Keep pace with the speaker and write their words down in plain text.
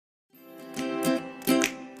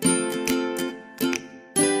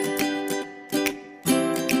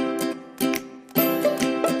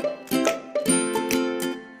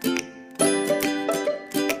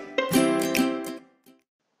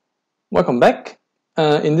Welcome back.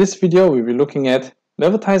 In this video, we'll be looking at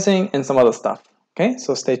malvertising and some other stuff. Okay,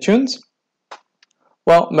 so stay tuned.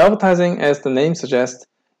 Well, malvertising, as the name suggests,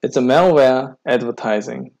 it's a malware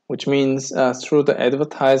advertising, which means through the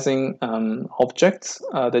advertising objects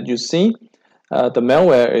that you see, the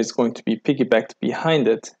malware is going to be piggybacked behind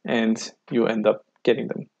it, and you end up getting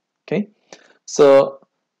them. Okay, so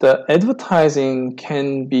the advertising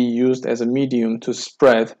can be used as a medium to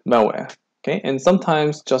spread malware. Okay, and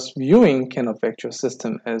sometimes just viewing can affect your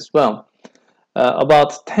system as well.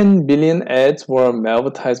 About 10 billion ads were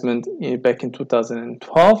malvertisement back in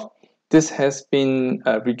 2012. This has been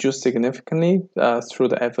reduced significantly through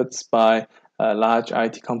the efforts by large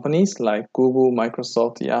IT companies like Google,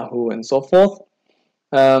 Microsoft, Yahoo, and so forth.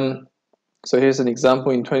 So here's an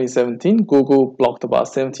example. In 2017, Google blocked about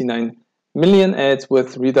 79 million ads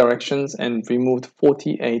with redirections and removed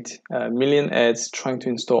 48 million ads trying to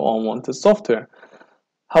install unwanted software.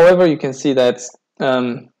 However, you can see that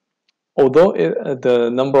although the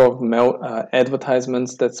number of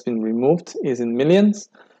advertisements that's been removed is in millions,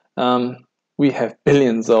 we have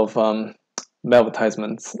billions of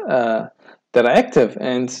malvertisements that are active,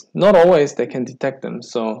 and not always they can detect them.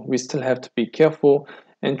 So we still have to be careful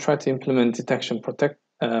and try to implement detection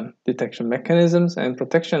mechanisms and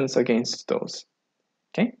protections against those.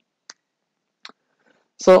 Okay.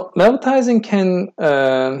 So malvertising can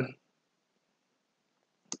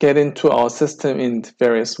get into our system in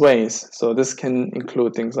various ways. So this can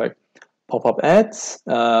include things like pop-up ads,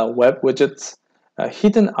 web widgets,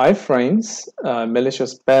 hidden iframes,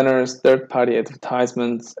 malicious banners, third-party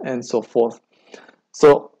advertisements, and so forth.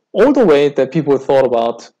 So all the way that people thought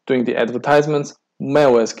about doing the advertisements,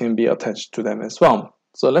 malwares can be attached to them as well.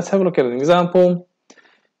 So let's have a look at an example.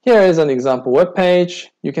 Here is an example web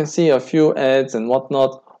page. You can see a few ads and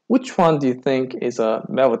whatnot. Which one do you think is a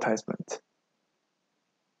malvertisement?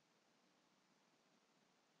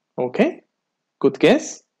 Okay, good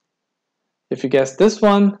guess. If you guess this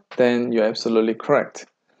one, then you're absolutely correct.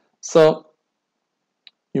 So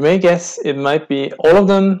you may guess it might be all of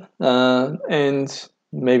them and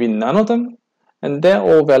maybe none of them. And they're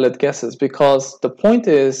all valid guesses, because the point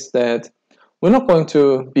is that we're not going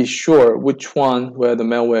to be sure which one where the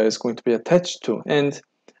malware is going to be attached to. And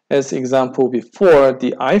as example before,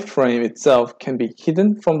 the iframe itself can be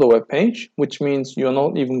hidden from the web page, which means you're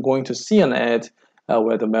not even going to see an ad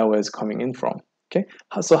where the malware is coming in from. Okay,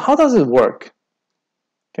 so how does it work?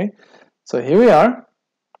 Okay, so here we are.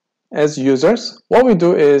 As users, what we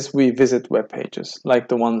do is we visit web pages like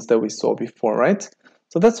the ones that we saw before, right?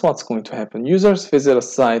 So that's what's going to happen. Users visit a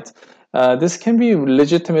site. This can be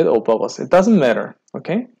legitimate or bogus. It doesn't matter,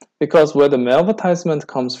 okay? Because where the malvertisement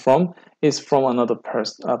comes from is from another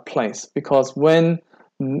place. Because when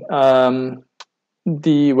the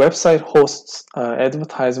website hosts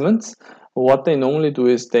advertisements, what they normally do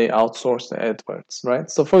is they outsource the adverts, right?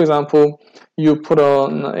 So for example, you put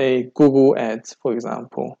on a Google ads, for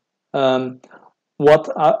example.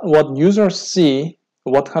 What users see,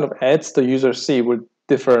 what kind of ads the users see would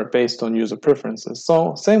differ based on user preferences.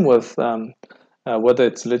 So same with whether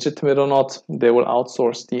it's legitimate or not, they will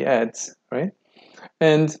outsource the ads, right?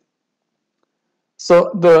 And so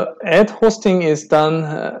the ad hosting is done,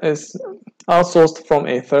 is outsourced from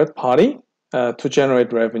a third party to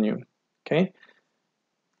generate revenue, okay?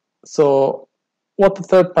 So what the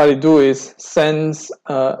third party do is sends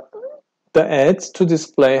the ads to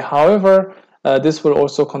display. However, this will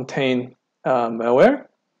also contain malware.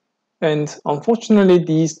 And unfortunately,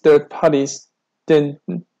 these third parties, then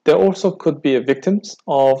they also could be victims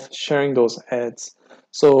of sharing those ads.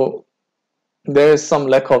 So there is some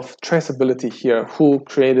lack of traceability here, who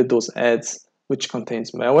created those ads which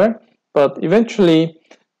contains malware. But eventually,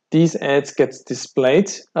 these ads get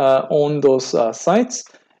displayed on those sites.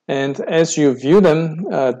 And as you view them,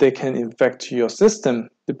 they can infect your system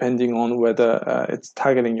depending on whether it's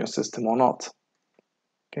targeting your system or not.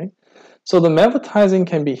 Okay. So the malvertising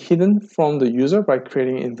can be hidden from the user by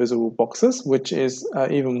creating invisible boxes, which is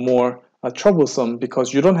even more troublesome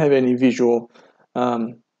because you don't have any visual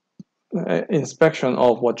inspection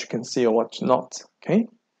of what you can see or what not. Okay.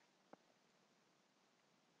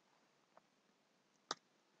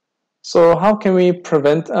 So how can we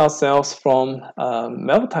prevent ourselves from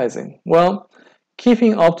malvertising? Well,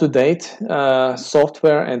 keeping up to date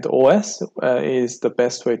software and OS is the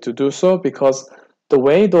best way to do so, because the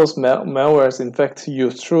way those malwares infect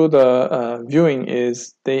you through the viewing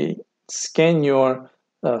is they scan your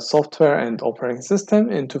software and operating system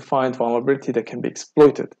and to find vulnerability that can be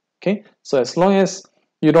exploited. Okay, so as long as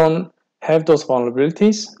you don't have those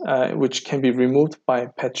vulnerabilities, which can be removed by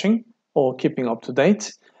patching or keeping up to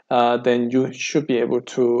date, then you should be able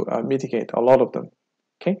to mitigate a lot of them.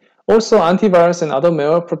 Okay. Also, antivirus and other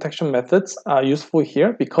malware protection methods are useful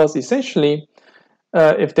here because essentially,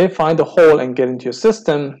 if they find a hole and get into your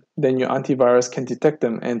system, then your antivirus can detect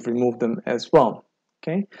them and remove them as well.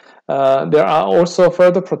 Okay. There are also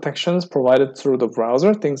further protections provided through the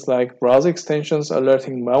browser, things like browser extensions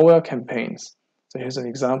alerting malware campaigns. So here's an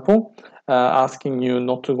example asking you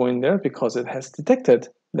not to go in there because it has detected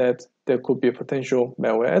that there could be a potential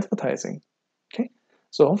malware advertising. Okay.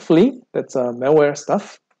 So hopefully that's malware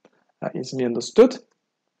stuff easily understood.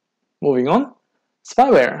 Moving on,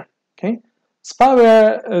 spyware. Okay.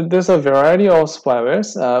 Spyware, there's a variety of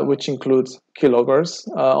spywares, which includes keyloggers,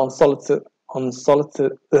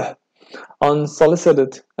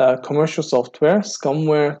 unsolicited commercial software,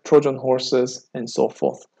 scumware, Trojan horses, and so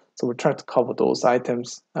forth. So we'll try to cover those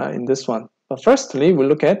items in this one. But firstly, we'll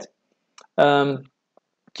look at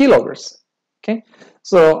keyloggers. Okay,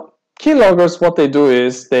 so keyloggers, what they do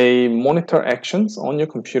is they monitor actions on your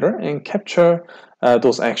computer and capture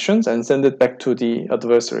those actions and send it back to the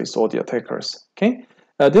adversaries or the attackers. Okay,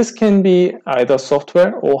 this can be either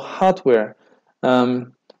software or hardware.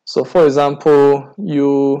 So for example,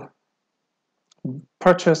 you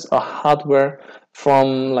purchase a hardware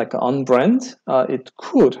from like an brand, it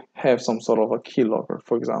could have some sort of a keylogger,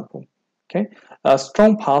 for example. Okay,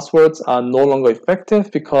 strong passwords are no longer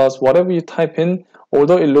effective because whatever you type in,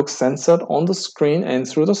 although it looks censored on the screen and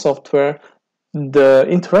through the software, the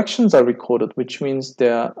interactions are recorded, which means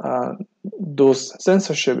those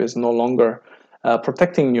censorship is no longer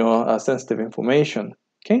protecting your sensitive information.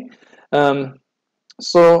 Okay,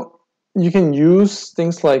 so you can use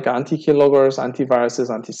things like anti-keyloggers, antiviruses,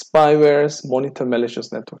 anti-spywares, monitor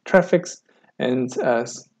malicious network traffics, and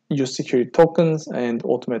use security tokens and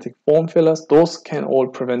automatic form fillers. Those can all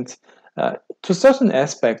prevent to certain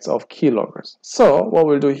aspects of keyloggers. So what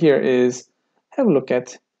we'll do here is have a look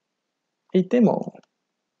at a demo.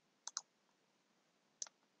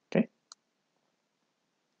 Okay.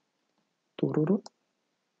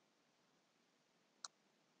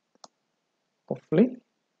 Hopefully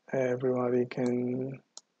everybody can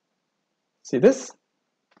see this.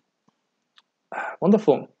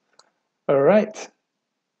 Wonderful. All right.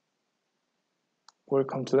 We'll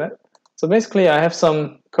come to that. So basically, I have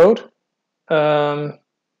some code. Let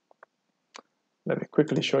me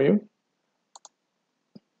quickly show you.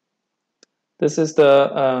 This is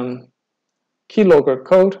the keylogger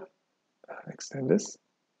code. Extend this.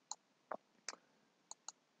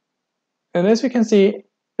 And as you can see,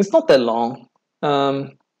 it's not that long.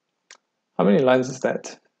 How many lines is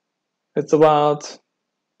that? It's about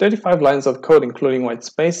 35 lines of code, including white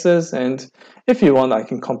spaces. And if you want, I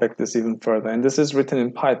can compact this even further. And this is written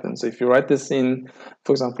in Python. So if you write this in,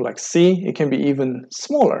 for example, like C, it can be even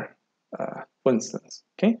smaller, for instance.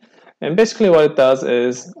 Okay. And basically what it does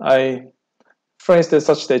is I phrase this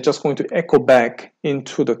such that it's just going to echo back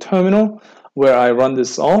into the terminal where I run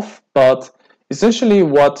this off. But essentially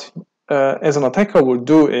what as an attacker will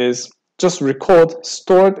do is just record,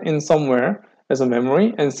 store it in somewhere as a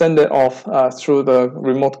memory, and send it off through the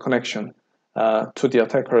remote connection to the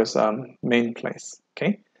attacker's main place.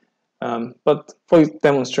 Okay, but for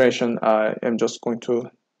demonstration, I am just going to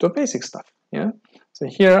do basic stuff. Yeah, so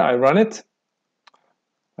here I run it.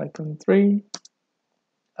 Python 3.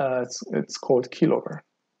 It's called keylogger.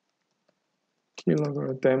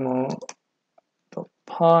 Keylogger demo.py.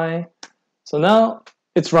 So now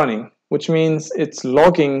it's running, which means it's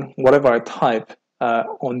logging whatever I type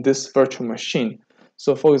on this virtual machine.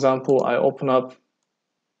 So for example, I open up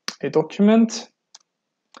a document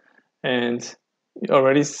and you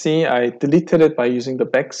already see I deleted it by using the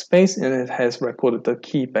backspace, and it has recorded the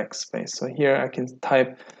key backspace. So here I can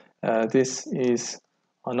type this is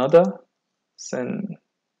another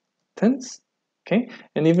sentence. Okay,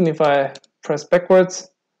 and even if I press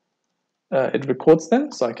backwards, it records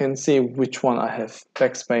them, so I can see which one I have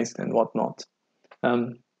backspaced and whatnot.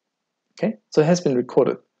 Okay, so it has been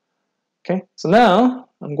recorded. Okay, so now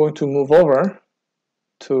I'm going to move over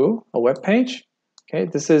to a web page. Okay,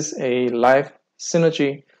 this is a live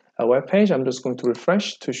Synergy web page. I'm just going to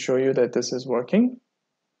refresh to show you that this is working.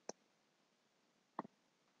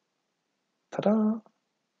 Ta-da!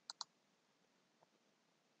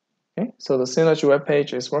 Okay, so the Synergy web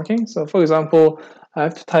page is working. So for example, I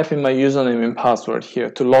have to type in my username and password here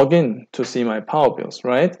to log in to see my Power Bills,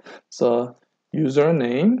 right? So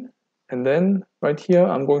username, and then right here,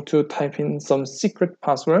 I'm going to type in some secret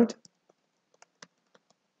password.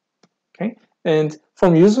 Okay, and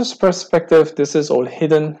from user's perspective, this is all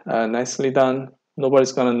hidden, nicely done.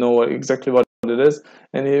 Nobody's gonna know exactly what what it is.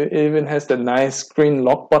 And it even has the nice green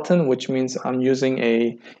lock button, which means I'm using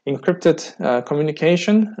a encrypted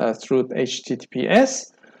communication through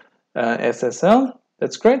HTTPS, SSL.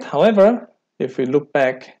 That's great. However, if we look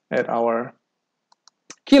back at our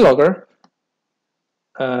keylogger,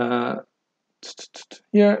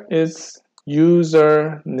 here is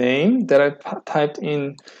username that I typed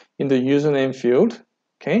in the username field.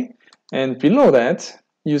 Okay, and below that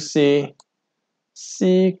you see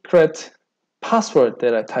secret password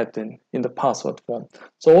that I typed in the password form.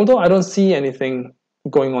 So although I don't see anything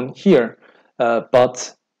going on here,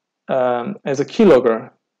 but as a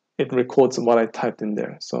keylogger, it records what I typed in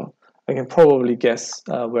there. So I can probably guess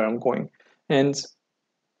where I'm going. And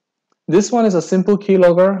this one is a simple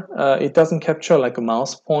keylogger. It doesn't capture like a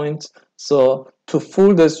mouse point. So to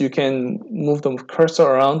fool this, you can move the cursor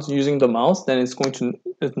around using the mouse. Then it's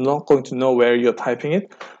not going to know where you're typing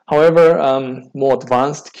it. However, more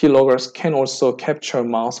advanced keyloggers can also capture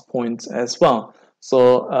mouse points as well.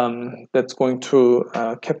 So that's going to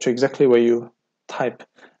capture exactly where you type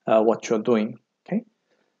what you're doing. Okay.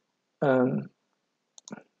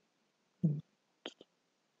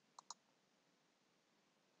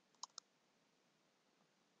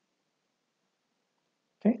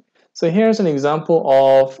 So here's an example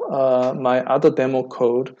of my other demo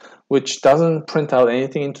code, which doesn't print out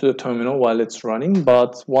anything into the terminal while it's running,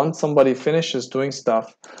 but once somebody finishes doing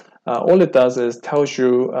stuff, all it does is tells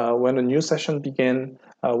you when a new session began,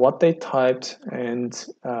 what they typed, and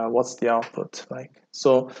what's the output like.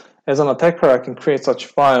 So as an attacker, I can create such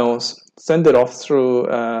files, send it off through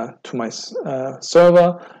to my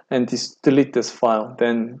server, and delete this file.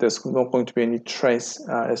 Then there's not going to be any trace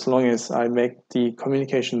as long as I make the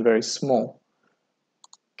communication very small.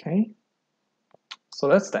 Okay, so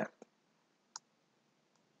that's that.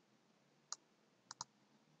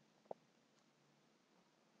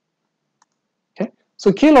 Okay,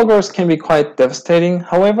 so keyloggers can be quite devastating.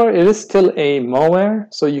 However, it is still a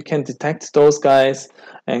malware, so you can detect those guys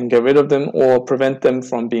and get rid of them or prevent them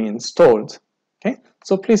from being installed. Okay,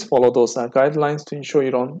 so please follow those guidelines to ensure you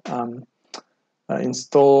don't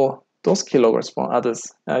install those keyloggers for others.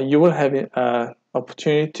 You will have an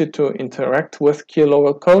opportunity to interact with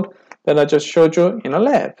keylogger code that I just showed you in a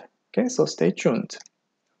lab. Okay, so stay tuned.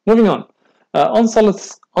 Moving on,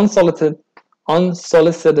 unsolicited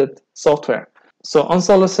software. So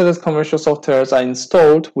unsolicited commercial softwares are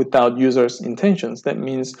installed without users' intentions. That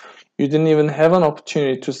means you didn't even have an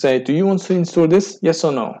opportunity to say, do you want to install this? Yes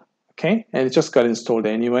or no? Okay, and it just got installed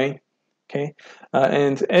anyway. Okay,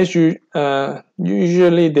 and as you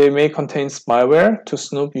usually they may contain spyware to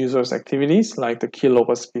snoop users' activities like the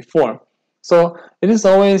keyloggers before. So it is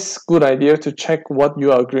always a good idea to check what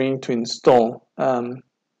you are agreeing to install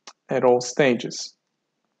at all stages.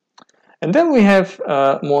 And then we have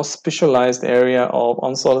a more specialized area of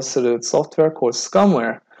unsolicited software called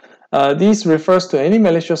scumware. These refers to any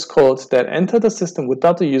malicious codes that enter the system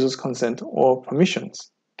without the user's consent or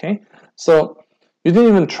permissions. Okay, so you didn't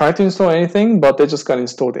even try to install anything, but they just got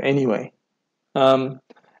installed anyway, and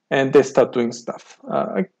they start doing stuff.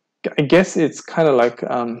 I guess it's kind of like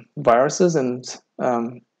viruses and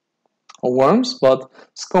or worms, but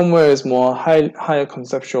scumware is more higher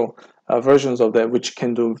conceptual versions of that, which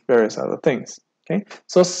can do various other things. Okay,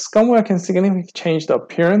 so scumware can significantly change the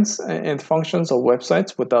appearance and functions of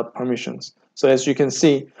websites without permissions. So as you can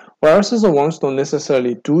see, viruses or worms don't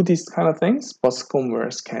necessarily do these kind of things, but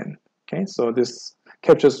scumwares can. Okay, so this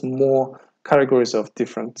captures more categories of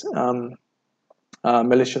different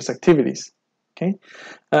malicious activities. Okay,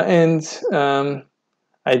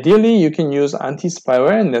 ideally, you can use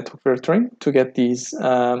anti-spyware and network filtering to get these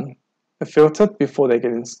filtered before they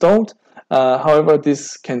get installed. However,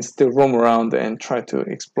 this can still roam around and try to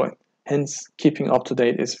exploit. Hence, keeping up to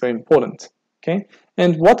date is very important. Okay,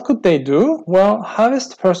 and what could they do? Well,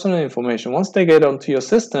 harvest personal information. Once they get onto your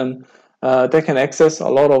system, they can access a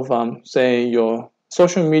lot of, say, your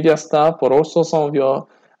social media stuff, but also some of your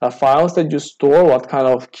files that you store, what kind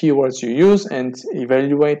of keywords you use, and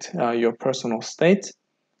evaluate your personal state.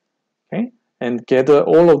 Okay, and gather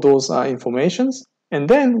all of those informations. And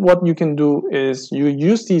then what you can do is you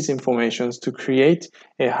use these informations to create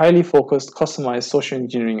a highly focused, customized social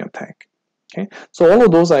engineering attack. Okay, so all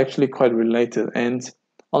of those are actually quite related, and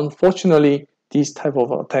unfortunately, these type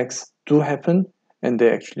of attacks do happen, and they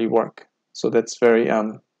actually work. So that's very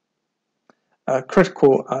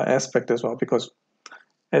critical aspect as well, because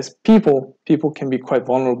as people can be quite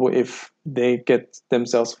vulnerable if they get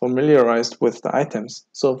themselves familiarized with the items.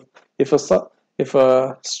 So if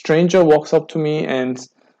a stranger walks up to me and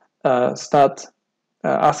start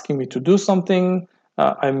asking me to do something,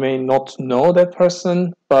 I may not know that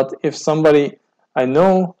person, but if somebody I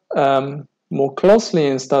know more closely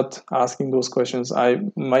and start asking those questions, I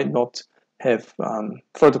might not have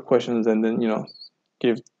further questions and then,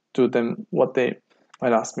 give to them what they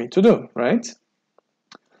might ask me to do, right?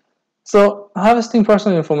 So harvesting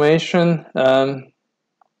personal information,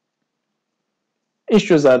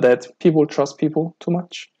 issues are that people trust people too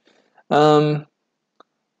much. For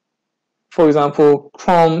example,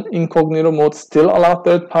 Chrome incognito mode still allows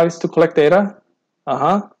third parties to collect data.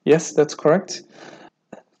 Yes, that's correct.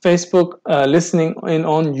 Facebook listening in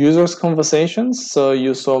on users' conversations. So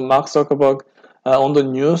you saw Mark Zuckerberg on the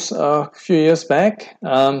news a few years back.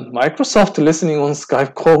 Microsoft listening on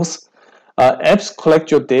Skype calls. Apps collect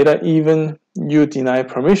your data even you deny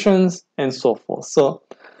permissions and so forth. So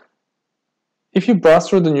if you browse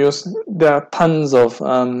through the news, there are tons of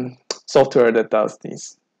software that does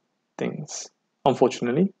these things,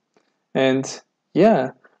 unfortunately. And yeah,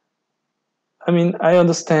 I mean, I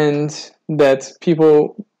understand that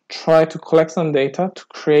people try to collect some data to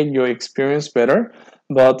create your experience better,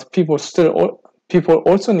 but people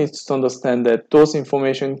also need to understand that those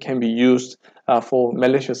information can be used for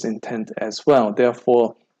malicious intent as well.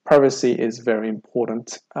 Therefore, privacy is a very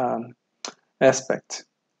important aspect.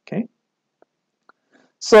 Okay.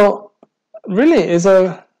 So, really, is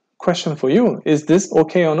a question for you: is this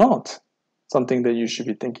okay or not? Something that you should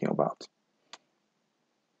be thinking about.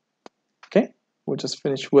 Okay. We'll just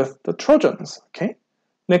finish with the Trojans. Okay.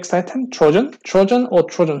 Next item, Trojan. Trojan or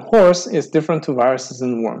Trojan horse is different to viruses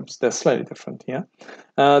and worms. They're slightly different, yeah.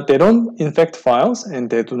 They don't infect files and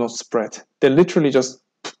they do not spread. They literally just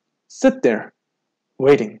sit there,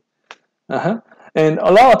 waiting. And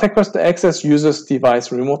allow attackers to access users'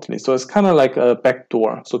 device remotely. So it's kind of like a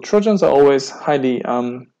backdoor. So Trojans are always highly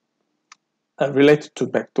related to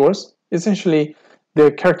backdoors. Essentially,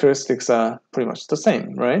 their characteristics are pretty much the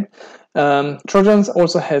same, right? Trojans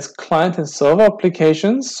also has client and server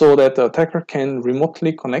applications so that the attacker can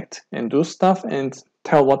remotely connect and do stuff and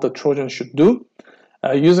tell what the Trojan should do.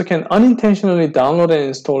 A user can unintentionally download and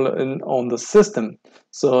install it on the system.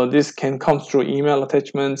 So this can come through email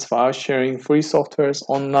attachments, file sharing, free softwares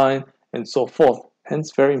online, and so forth.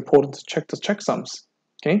 Hence, very important to check the checksums.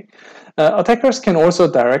 Okay. Attackers can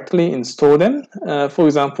also directly install them. For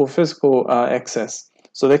example, physical access.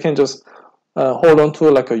 So they can just hold on to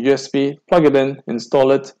like a USB, plug it in,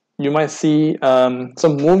 install it. You might see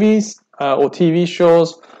some movies or TV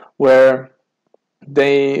shows where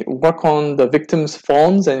they work on the victims'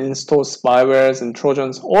 phones and install spywares and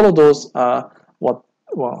Trojans. All of those are what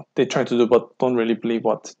they try to do, but don't really believe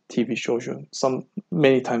what TV shows you.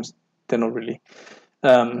 Many times they're not really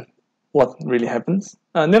what really happens.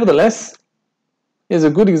 Nevertheless, is a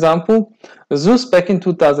good example. Zeus back in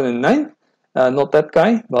 2009, not that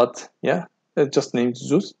guy, but yeah, just named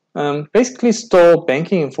Zeus. Basically store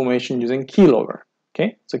banking information using keylogger.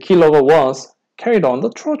 Okay, so keylogger was carried on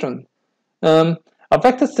the Trojan.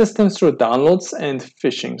 Affected systems through downloads and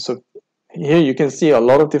phishing. So here you can see a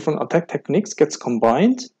lot of different attack techniques gets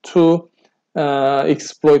combined to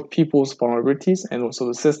exploit people's vulnerabilities and also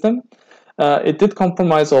the system. It did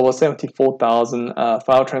compromise over 74,000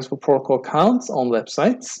 file transfer protocol accounts on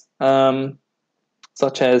websites,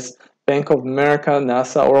 such as Bank of America,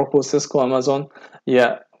 NASA, Oracle, Cisco, Amazon.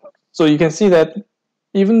 Yeah, so you can see that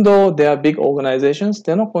even though they are big organizations,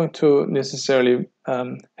 they're not going to necessarily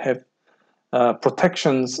have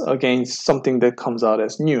protections against something that comes out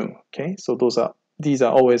as new. Okay, so these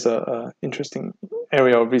are always a interesting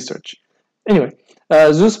area of research. Anyway,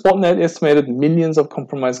 Zeus botnet estimated millions of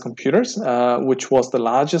compromised computers, which was the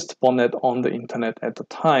largest botnet on the internet at the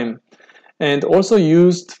time, and also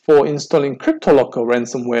used for installing CryptoLocker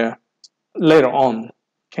ransomware later on.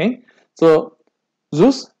 Okay, so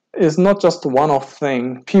Zeus is not just a one-off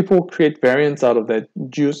thing. People create variants out of that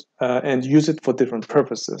and use it for different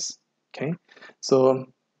purposes. Okay, so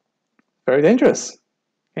very dangerous.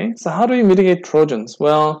 Okay, so how do we mitigate Trojans?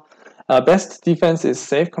 Well, best defense is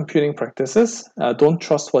safe computing practices. Don't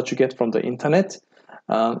trust what you get from the internet.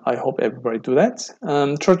 I hope everybody do that.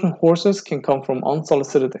 Trojan horses can come from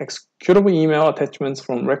unsolicited executable email attachments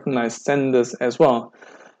from recognized senders as well.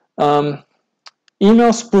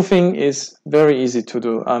 Email spoofing is very easy to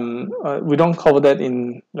do. We don't cover that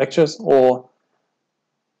in lectures or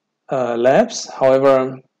labs.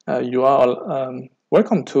 However, you are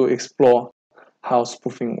welcome to explore how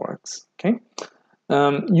spoofing works. Okay.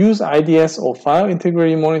 Use IDS or file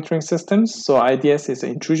integrity monitoring systems. So IDS is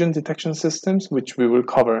intrusion detection systems, which we will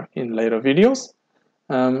cover in later videos.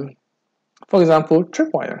 For example,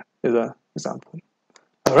 Tripwire is an example.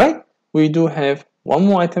 All right, we do have one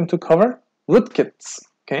more item to cover, rootkits.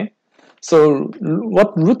 Okay, so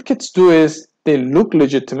what rootkits do is they look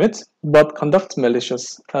legitimate but conduct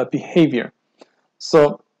malicious behavior.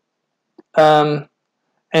 So, and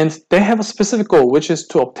they have a specific goal, which is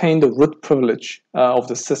to obtain the root privilege of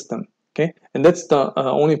the system. Okay, and that's the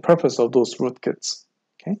only purpose of those rootkits.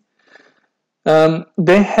 Okay,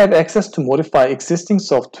 they have access to modify existing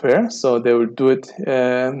software, so they will do it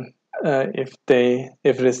if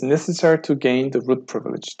it is necessary to gain the root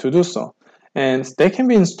privilege to do so. And they can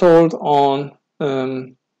be installed on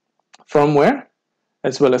firmware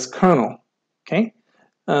as well as kernel. Okay,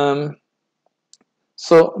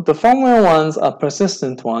 so the firmware ones are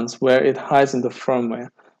persistent ones where it hides in the firmware,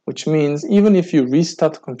 which means even if you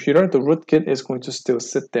restart the computer, the rootkit is going to still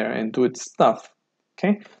sit there and do its stuff.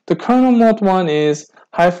 Okay, the kernel mode one is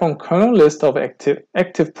hide from kernel list of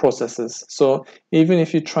active processes. So even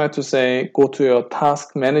if you try to say go to your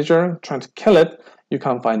task manager, trying to kill it, you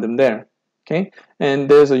can't find them there. Okay, and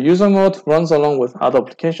there's a user mode runs along with other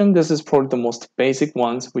applications. This is probably the most basic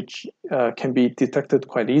ones, which can be detected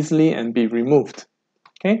quite easily and be removed.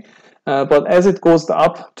 Okay, but as it goes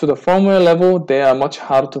up to the firmware level, they are much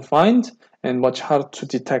harder to find and much harder to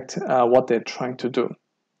detect what they're trying to do.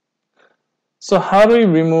 So how do we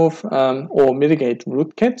remove or mitigate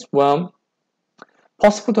rootkits? Well,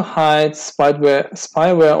 possible to hide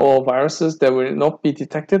spyware or viruses that will not be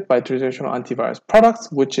detected by traditional antivirus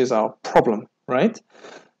products, which is our problem, right?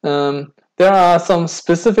 There are some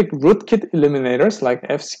specific rootkit eliminators like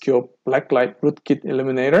F-Secure Blacklight Rootkit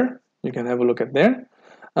Eliminator. You can have a look at there.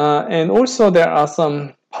 And also there are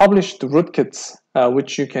some published rootkits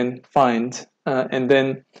which you can find and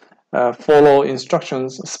then follow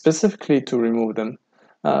instructions specifically to remove them.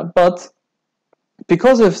 But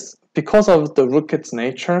because of the rootkit's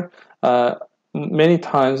nature, many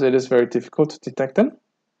times it is very difficult to detect them.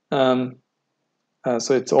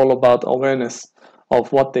 So it's all about awareness of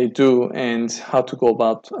what they do and how to go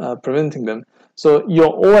about preventing them. So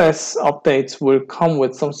your OS updates will come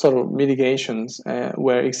with some sort of mitigations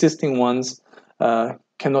where existing ones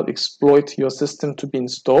cannot exploit your system to be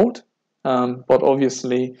installed. But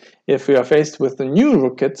obviously, if we are faced with the new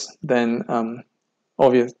rootkits, then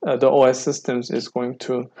the OS systems is going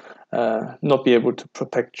to not be able to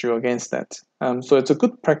protect you against that. So it's a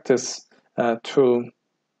good practice to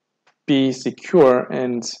be secure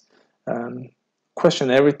and question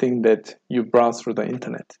everything that you browse through the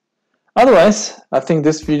internet. Otherwise, I think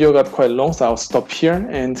this video got quite long, so I'll stop here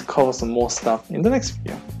and cover some more stuff in the next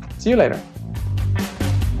video. See you later.